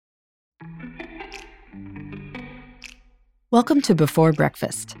Welcome to Before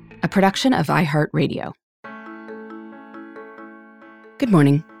Breakfast, a production of iHeartRadio. Good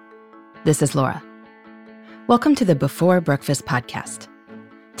morning. This is Laura. Welcome to the Before Breakfast podcast.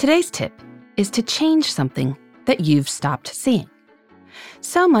 Today's tip is to change something that you've stopped seeing.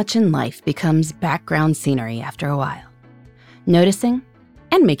 So much in life becomes background scenery after a while. Noticing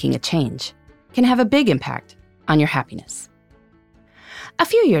and making a change can have a big impact on your happiness. A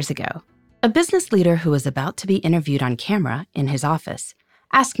few years ago, a business leader who was about to be interviewed on camera in his office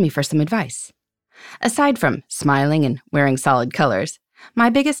asked me for some advice. Aside from smiling and wearing solid colors, my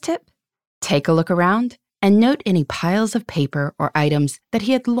biggest tip? Take a look around and note any piles of paper or items that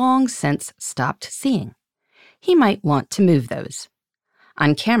he had long since stopped seeing. He might want to move those.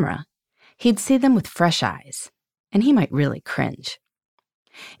 On camera, he'd see them with fresh eyes, and he might really cringe.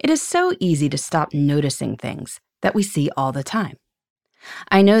 It is so easy to stop noticing things that we see all the time.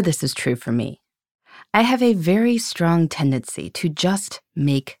 I know this is true for me. I have a very strong tendency to just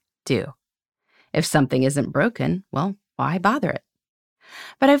make do. If something isn't broken, well, why bother it?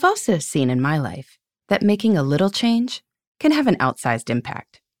 But I've also seen in my life that making a little change can have an outsized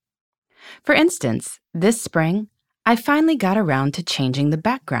impact. For instance, this spring, I finally got around to changing the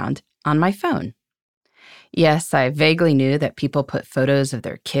background on my phone. Yes, I vaguely knew that people put photos of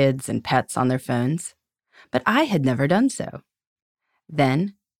their kids and pets on their phones, but I had never done so.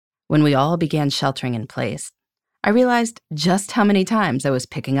 Then, when we all began sheltering in place, I realized just how many times I was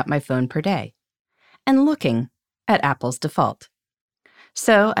picking up my phone per day and looking at Apple's default.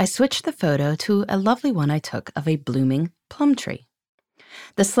 So I switched the photo to a lovely one I took of a blooming plum tree.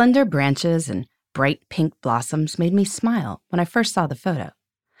 The slender branches and bright pink blossoms made me smile when I first saw the photo,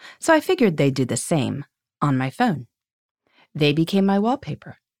 so I figured they'd do the same on my phone. They became my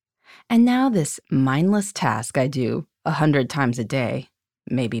wallpaper. And now this mindless task I do 100 times a day,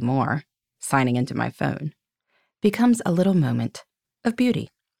 maybe more, signing into my phone, becomes a little moment of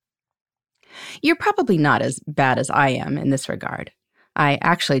beauty. You're probably not as bad as I am in this regard. I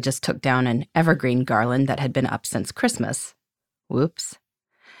actually just took down an evergreen garland that had been up since Christmas. Whoops.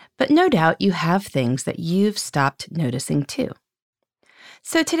 But no doubt you have things that you've stopped noticing too.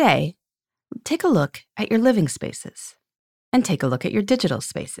 So today, take a look at your living spaces and take a look at your digital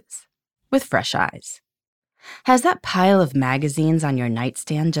spaces with fresh eyes. Has that pile of magazines on your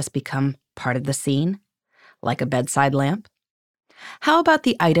nightstand just become part of the scene, like a bedside lamp? How about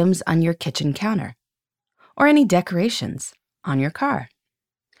the items on your kitchen counter? Or any decorations on your car?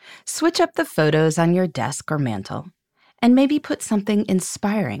 Switch up the photos on your desk or mantle, and maybe put something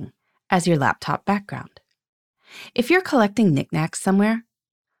inspiring as your laptop background. If you're collecting knickknacks somewhere,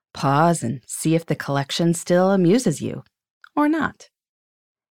 pause and see if the collection still amuses you or not.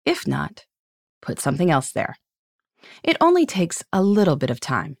 If not, put something else there. It only takes a little bit of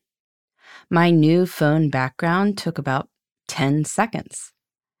time. My new phone background took about 10 seconds,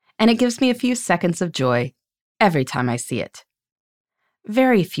 and it gives me a few seconds of joy every time I see it.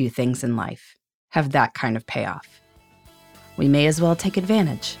 Very few things in life have that kind of payoff. We may as well take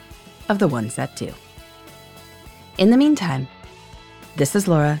advantage of the ones that do. In the meantime, this is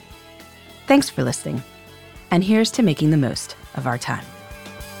Laura. Thanks for listening, and here's to making the most of our time.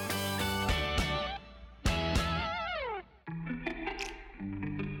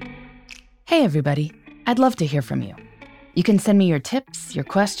 Hey everybody, I'd love to hear from you. You can send me your tips, your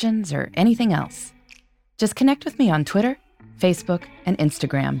questions, or anything else. Just connect with me on Twitter, Facebook, and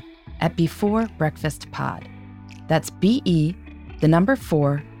Instagram at Before Breakfast Pod. That's BE, the number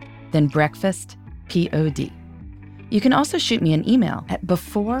 4, then breakfast, POD. You can also shoot me an email at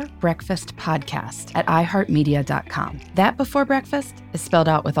beforebreakfastpodcast@iheartmedia.com. That Before Breakfast is spelled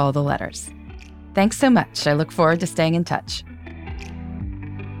out with all the letters. Thanks so much. I look forward to staying in touch.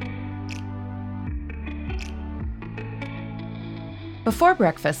 Before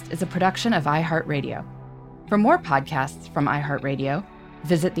Breakfast is a production of iHeartRadio. For more podcasts from iHeartRadio,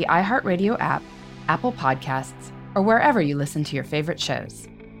 visit the iHeartRadio app, Apple Podcasts, or wherever you listen to your favorite shows.